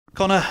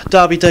Connor,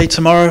 Derby Day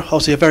tomorrow,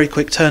 obviously a very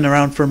quick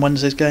turnaround from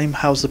Wednesday's game.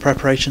 How's the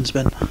preparations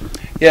been?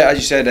 Yeah, as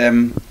you said,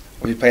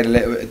 we played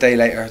a day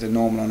later than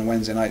normal on a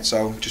Wednesday night,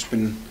 so just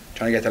been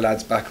trying to get the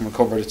lads back and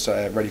recovered,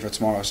 ready for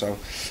tomorrow. So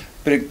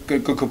been a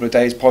good couple of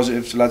days,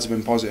 positive. The lads have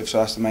been positive, so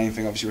that's the main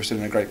thing. Obviously we're still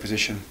in a great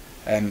position,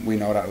 and we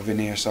know that within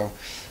here. So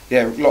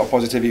yeah, a lot of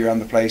positivity around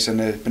the place, and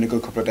it's been a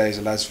good couple of days.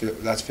 The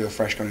lads feel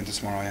fresh going into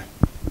tomorrow. Yeah.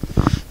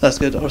 That's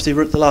good. Obviously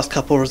the last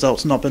couple of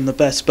results not been the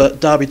best,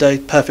 but Derby Day,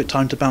 perfect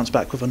time to bounce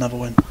back with another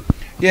win.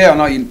 Yeah, I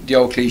know the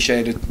old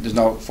cliche that there's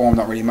no form,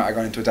 not really matter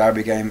going into a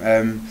derby game.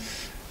 I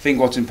think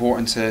what's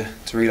important to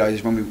realise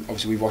is when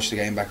we've watched the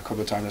game back a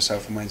couple of times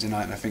ourselves on Wednesday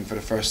night, and I think for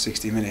the first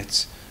 60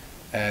 minutes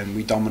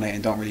we dominate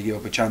and don't really give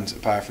up a chance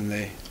apart from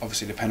the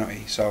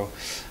penalty. So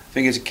I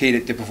think it's a key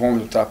that the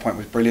performance at that point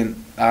was brilliant.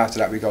 After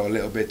that we go a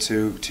little bit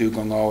too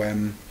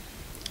gung-ho,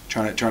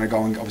 trying to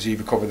go and obviously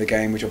recover the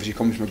game, which obviously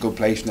comes from a good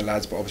place from the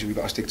lads, but obviously we've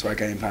got to stick to our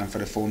game plan for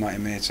the full 90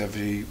 minutes.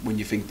 Obviously when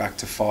you think back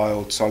to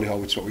Fylde,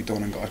 Solihull, which is what we've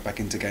done and got us back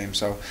into game,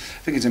 so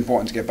I think it's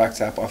important to get back to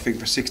that. But I think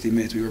for 60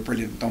 minutes we were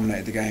brilliant,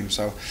 dominated the game,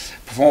 so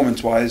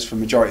performance wise for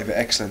the majority of it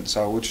excellent,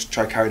 so we'll just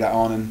try to carry that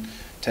on and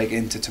take it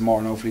into tomorrow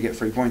and hopefully get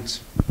 3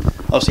 points.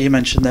 Obviously you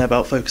mentioned there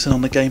about focusing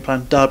on the game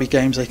plan. Derby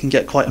games, they can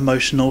get quite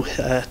emotional,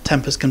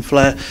 tempers can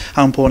flare.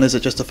 How important is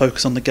it just to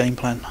focus on the game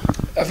plan?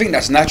 I think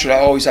that's natural,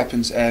 that always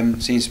happens.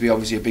 Seems to be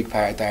obviously a big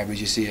part of derbies.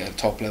 You see it at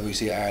top level, you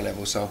see it at our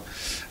level, so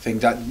I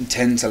think that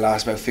tends to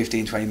last about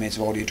 15-20 minutes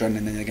of all the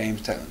adrenaline in the game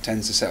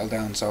tends to settle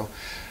down. So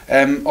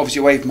obviously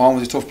away from home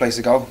is a tough place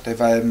to go.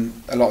 They've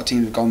a lot of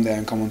teams have gone there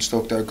and come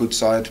unstuck. They're a good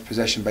side,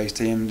 possession based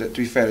team. To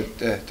be fair,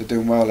 they're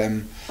doing well.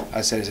 As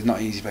I said, it's not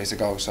an easy place to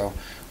go, so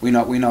we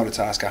know the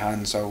task at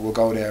hand, so we'll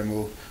go there and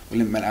we'll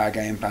implement our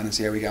game plan and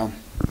see how we get on.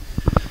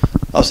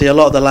 Obviously a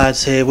lot of the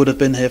lads here would have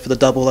been here for the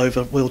double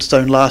over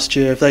Wealdstone last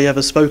year. Have they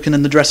ever spoken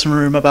in the dressing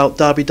room about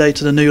Derby Day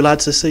to the new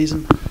lads this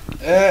season?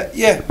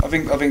 Yeah, I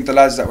think the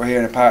lads that were here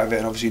and a part of it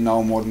and obviously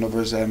know more than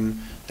others,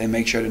 they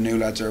make sure the new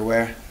lads are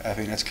aware. I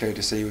think that's clear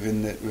to see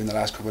within the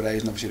last couple of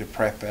days, and obviously the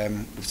prep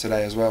with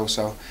today as well.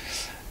 So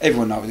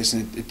everyone knows.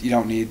 Listen, you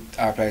don't need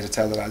our players to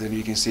tell the lads, and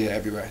you can see it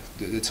everywhere.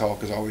 The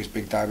talk is always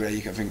big Derby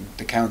Day. I think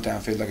the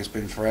countdown feels like it's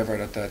been forever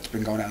that's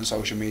been going out on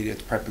social media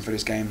to prepping for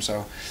this game.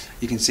 So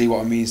you can see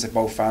what it means to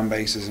both fan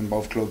bases and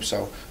both clubs.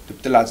 So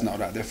the lads know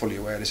that, they're fully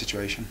aware of the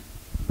situation.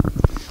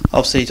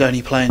 Obviously, it's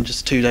only playing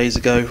just 2 days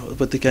ago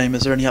with the game.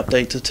 Is there any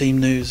update to team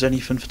news,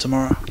 anything for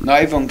tomorrow? No,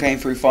 everyone came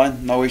through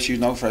fine. No issues,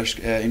 no fresh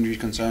injury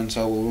concerns.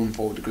 So we'll run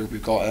forward the group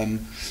we've got.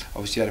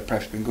 Obviously, the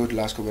prep's been good the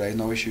last couple of days.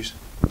 No issues.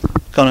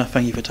 Connor,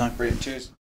 thank you for your time. Brilliant. Cheers.